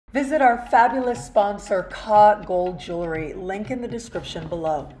Visit our fabulous sponsor, Ka Gold Jewelry, link in the description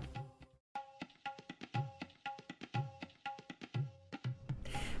below.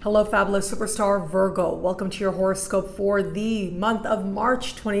 Hello, fabulous superstar Virgo. Welcome to your horoscope for the month of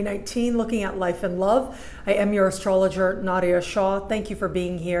March 2019, looking at life and love. I am your astrologer, Nadiya Shah. Thank you for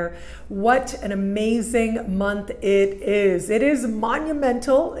being here. What an amazing month it is. It is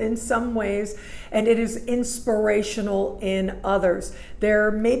monumental in some ways, and it is inspirational in others. There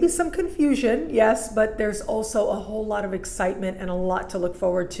may be some confusion, yes, but there's also a whole lot of excitement and a lot to look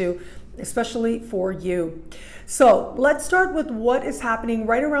forward to, especially for you. So let's start with what is happening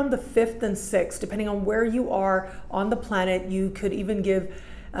right around the 5th and 6th, depending on where you are on the planet. You could even give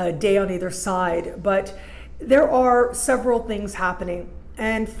a day on either side, but there are several things happening.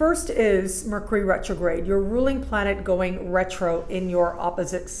 And first is Mercury retrograde, your ruling planet going retro in your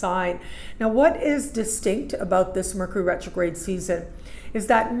opposite sign. Now, what is distinct about this Mercury retrograde season is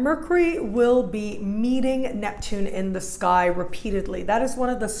that Mercury will be meeting Neptune in the sky repeatedly. That is one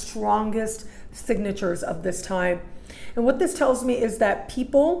of the strongest signatures of this time. And what this tells me is that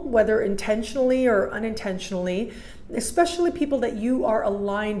people, whether intentionally or unintentionally, especially people that you are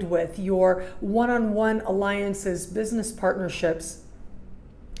aligned with, your one-on-one alliances, business partnerships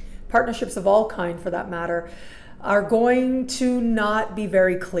of all kind for that matter, are going to not be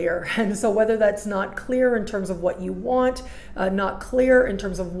very clear. And so whether that's not clear in terms of what you want, not clear in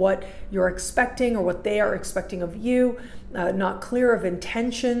terms of what you're expecting or what they are expecting of you, not clear of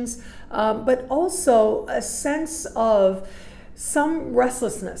intentions, but also a sense of some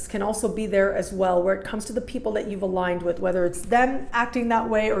restlessness can also be there as well, where it comes to the people that you've aligned with, whether it's them acting that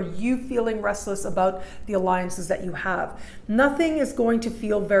way or you feeling restless about the alliances that you have. Nothing is going to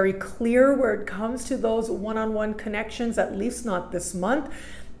feel very clear where it comes to those one-on-one connections, at least not this month.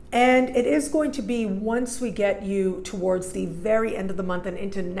 And it is going to be once we get you towards the very end of the month and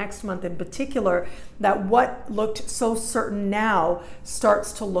into next month in particular, that what looked so certain now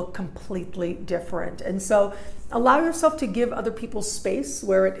starts to look completely different. And so allow yourself to give other people space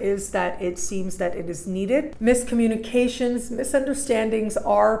where it is that it seems that it is needed. Miscommunications, misunderstandings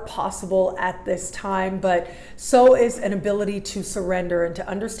are possible at this time, but so is an ability to surrender and to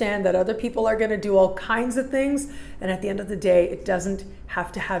understand that other people are going to do all kinds of things. And at the end of the day, it doesn't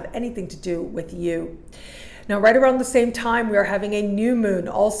have to have anything to do with you. Now, right around the same time, we are having a new moon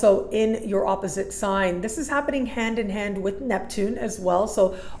also in your opposite sign. This is happening hand in hand with Neptune as well.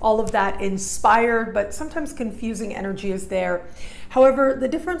 So all of that inspired, but sometimes confusing energy is there. However, the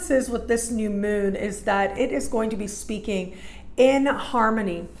difference is with this new moon is that it is going to be speaking in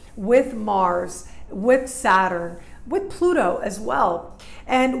harmony with Mars, with Saturn, with Pluto as well.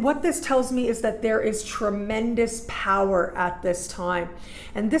 And what this tells me is that there is tremendous power at this time.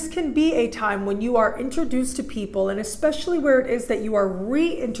 And this can be a time when you are introduced to people, and especially where it is that you are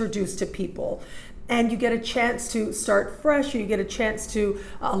reintroduced to people, and you get a chance to start fresh, or you get a chance to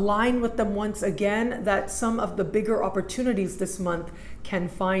align with them once again, that some of the bigger opportunities this month can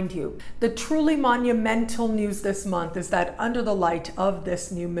find you. The truly monumental news this month is that under the light of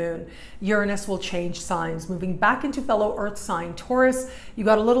this new moon, Uranus will change signs, moving back into fellow Earth sign Taurus. You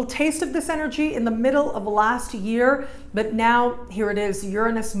got a little taste of this energy in the middle of last year, but now here it is,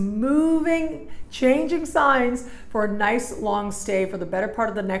 Uranus moving, changing signs for a nice long stay for the better part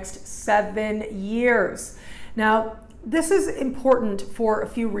of the next 7 years. Now, this is important for a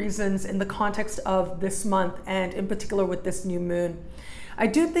few reasons in the context of this month, and in particular with this new moon. I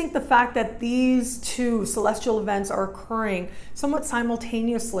do think the fact that these two celestial events are occurring somewhat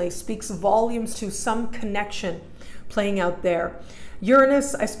simultaneously speaks volumes to some connection playing out there.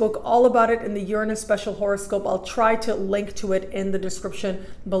 Uranus, I spoke all about it in the Uranus special horoscope. I'll try to link to it in the description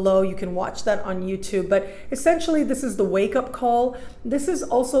below. You can watch that on YouTube. But essentially, this is the wake-up call. This is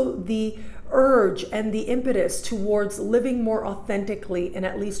also the urge and the impetus towards living more authentically in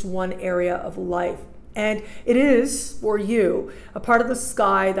at least one area of life. And it is, for you, a part of the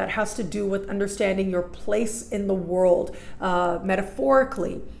sky that has to do with understanding your place in the world,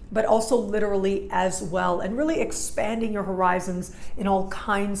 metaphorically, but also literally as well, and really expanding your horizons in all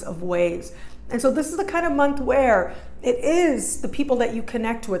kinds of ways. And so this is the kind of month where it is the people that you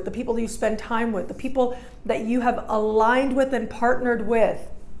connect with, the people that you spend time with, the people that you have aligned with and partnered with,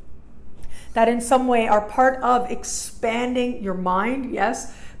 that in some way are part of expanding your mind,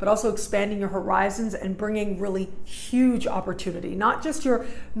 yes, but also expanding your horizons and bringing really huge opportunity, not just your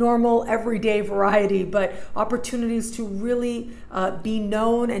normal everyday variety, but opportunities to really be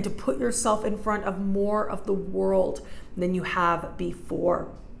known and to put yourself in front of more of the world than you have before.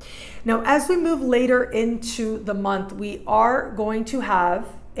 Now, as we move later into the month, we are going to have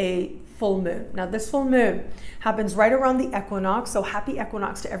a full moon. Now this full moon happens right around the equinox, so happy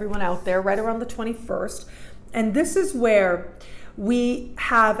equinox to everyone out there, right around the 21st. And this is where we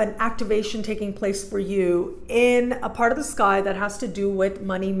have an activation taking place for you in a part of the sky that has to do with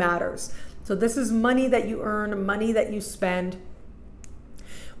money matters. So this is money that you earn, money that you spend.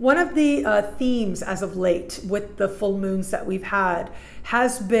 One of the themes as of late with the full moons that we've had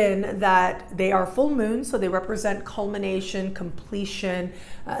has been that they are full moons, so they represent culmination, completion,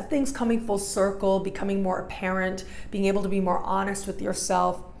 things coming full circle, becoming more apparent, being able to be more honest with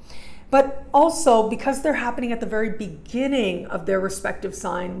yourself. But also, because they're happening at the very beginning of their respective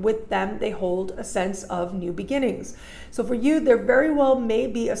sign, with them, they hold a sense of new beginnings. So for you, there very well may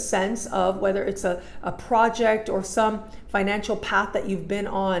be a sense of whether it's a project or some financial path that you've been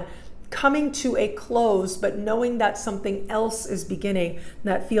on, coming to a close, but knowing that something else is beginning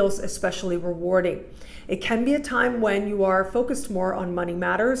that feels especially rewarding. It can be a time when you are focused more on money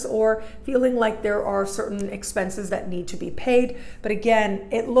matters or feeling like there are certain expenses that need to be paid. But again,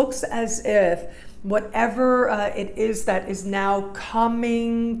 it looks as if whatever it is that is now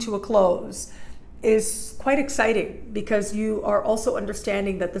coming to a close is quite exciting, because you are also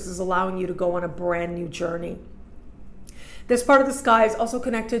understanding that this is allowing you to go on a brand new journey. This part of the sky is also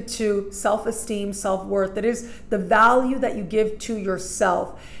connected to self-esteem, self-worth. It is the value that you give to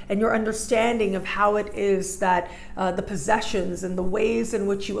yourself and your understanding of how it is that the possessions and the ways in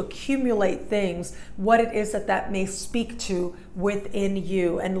which you accumulate things, what it is that that may speak to within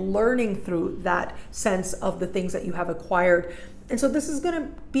you, and learning through that sense of the things that you have acquired. And so this is going to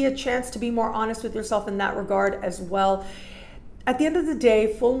be a chance to be more honest with yourself in that regard as well. At the end of the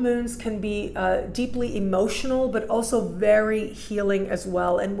day, full moons can be deeply emotional, but also very healing as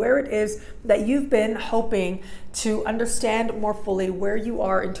well. And where it is that you've been hoping to understand more fully where you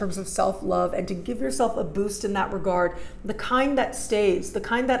are in terms of self-love and to give yourself a boost in that regard, the kind that stays, the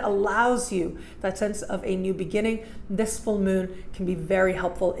kind that allows you that sense of a new beginning, this full moon can be very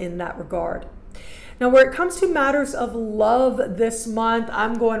helpful in that regard. Now, where it comes to matters of love this month,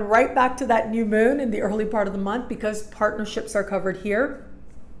 I'm going right back to that new moon in the early part of the month, because partnerships are covered here.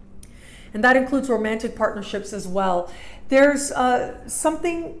 And that includes romantic partnerships as well. There's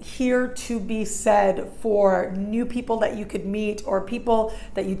something here to be said for new people that you could meet, or people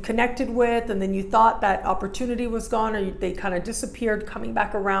that you connected with and then you thought that opportunity was gone, or they kind of disappeared, coming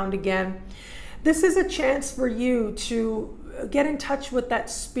back around again. This is a chance for you to get in touch with that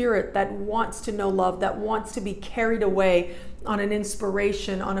spirit that wants to know love, that wants to be carried away on an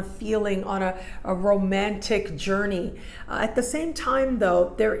inspiration, on a feeling, on a romantic journey. At the same time,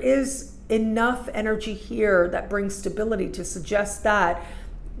 though, there is enough energy here that brings stability to suggest that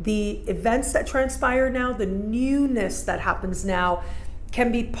the events that transpire now, the newness that happens now,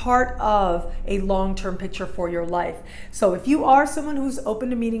 can be part of a long-term picture for your life. So if you are someone who's open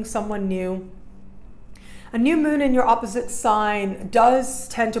to meeting someone new, a new moon in your opposite sign does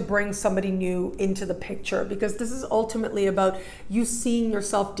tend to bring somebody new into the picture, because this is ultimately about you seeing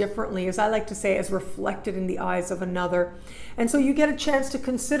yourself differently, as I like to say, as reflected in the eyes of another. And so you get a chance to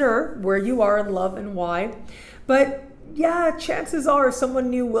consider where you are in love and why. But yeah, chances are someone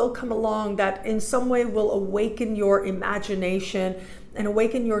new will come along that in some way will awaken your imagination and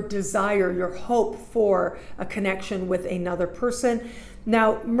awaken your desire, your hope for a connection with another person.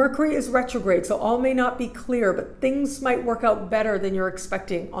 Now, Mercury is retrograde, so all may not be clear, but things might work out better than you're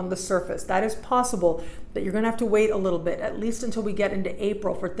expecting on the surface. That is possible, but you're going to have to wait a little bit, at least until we get into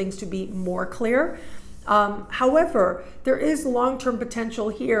April, for things to be more clear. However, there is long-term potential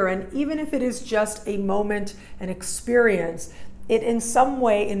here, and even if it is just a moment, an experience, it in some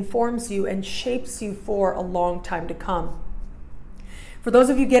way informs you and shapes you for a long time to come. For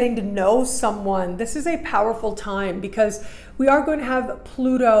those of you getting to know someone, this is a powerful time, because we are going to have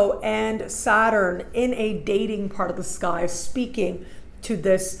Pluto and Saturn in a dating part of the sky speaking to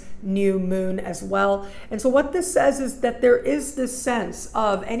this new moon as well. And so what this says is that there is this sense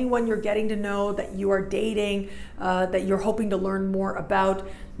of anyone you're getting to know, that you are dating, that you're hoping to learn more about.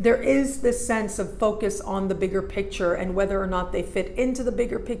 There is this sense of focus on the bigger picture and whether or not they fit into the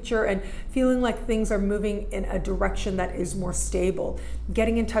bigger picture, and feeling like things are moving in a direction that is more stable.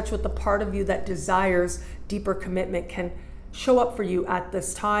 Getting in touch with the part of you that desires deeper commitment can show up for you at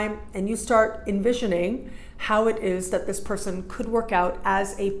this time, and you start envisioning how it is that this person could work out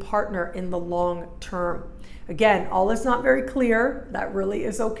as a partner in the long term. Again, all is not very clear. That really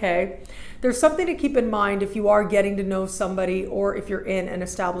is okay. There's something to keep in mind if you are getting to know somebody, or if you're in an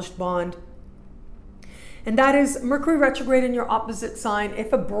established bond. And that is Mercury retrograde in your opposite sign.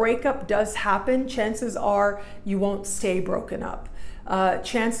 If a breakup does happen, chances are you won't stay broken up.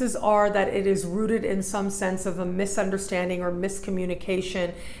 Chances are that it is rooted in some sense of a misunderstanding or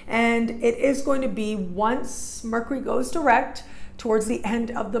miscommunication. And it is going to be once Mercury goes direct towards the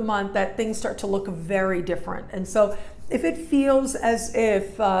end of the month that things start to look very different. And so if it feels as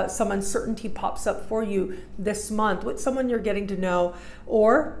if some uncertainty pops up for you this month with someone you're getting to know,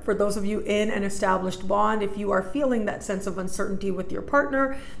 or for those of you in an established bond, if you are feeling that sense of uncertainty with your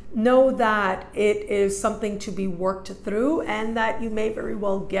partner, know that it is something to be worked through and that you may very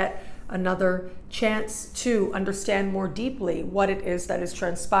well get another chance to understand more deeply what it is that is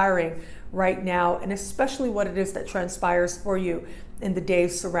transpiring right now, and especially what it is that transpires for you in the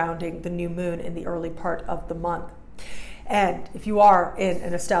days surrounding the new moon in the early part of the month. And if you are in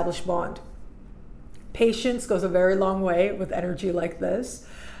an established bond, patience goes a very long way with energy like this.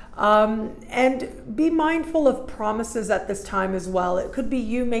 And be mindful of promises at this time as well. It could be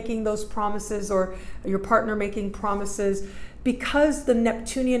you making those promises or your partner making promises, because the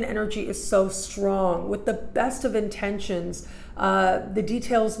Neptunian energy is so strong. With the best of intentions, the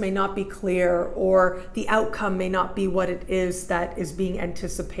details may not be clear, or the outcome may not be what it is that is being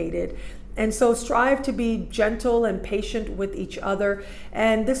anticipated. And so strive to be gentle and patient with each other.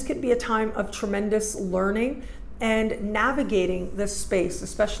 And this could be a time of tremendous learning, and navigating this space,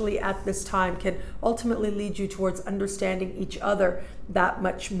 especially at this time, can ultimately lead you towards understanding each other that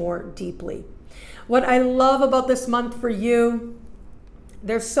much more deeply. What I love about this month for you,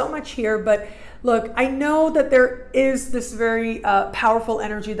 there's so much here, but look, I know that there is this very powerful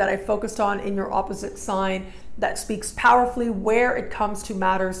energy that I focused on in your opposite sign that speaks powerfully where it comes to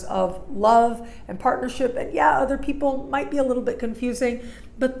matters of love and partnership. And yeah, other people might be a little bit confusing,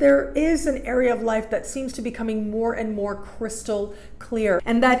 but there is an area of life that seems to be becoming more and more crystal clear.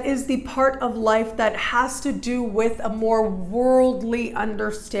 And that is the part of life that has to do with a more worldly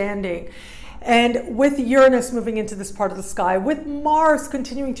understanding. And with Uranus moving into this part of the sky, with Mars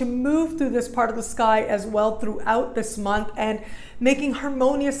continuing to move through this part of the sky as well throughout this month, and making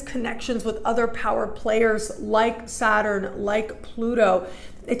harmonious connections with other power players like Saturn, like Pluto,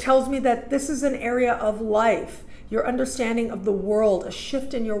 it tells me that this is an area of life, your understanding of the world, a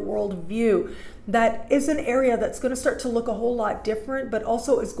shift in your worldview, that is an area that's going to start to look a whole lot different, but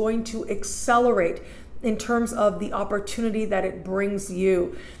also is going to accelerate in terms of the opportunity that it brings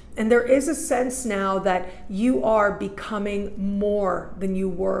you. And there is a sense now that you are becoming more than you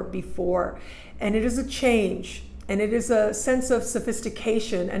were before. And it is a change, and it is a sense of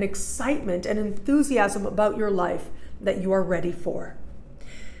sophistication and excitement and enthusiasm about your life that you are ready for.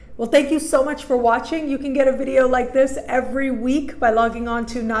 Well, thank you so much for watching. You can get a video like this every week by logging on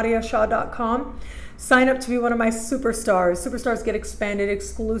to nadiyashah.com. Sign up to be one of my superstars. Superstars get expanded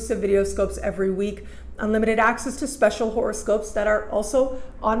exclusive video scopes every week, unlimited access to special horoscopes that are also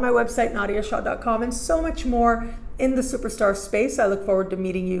on my website, nadiyashah.com, and so much more in the superstar space. I look forward to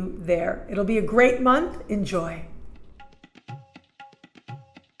meeting you there. It'll be a great month. Enjoy.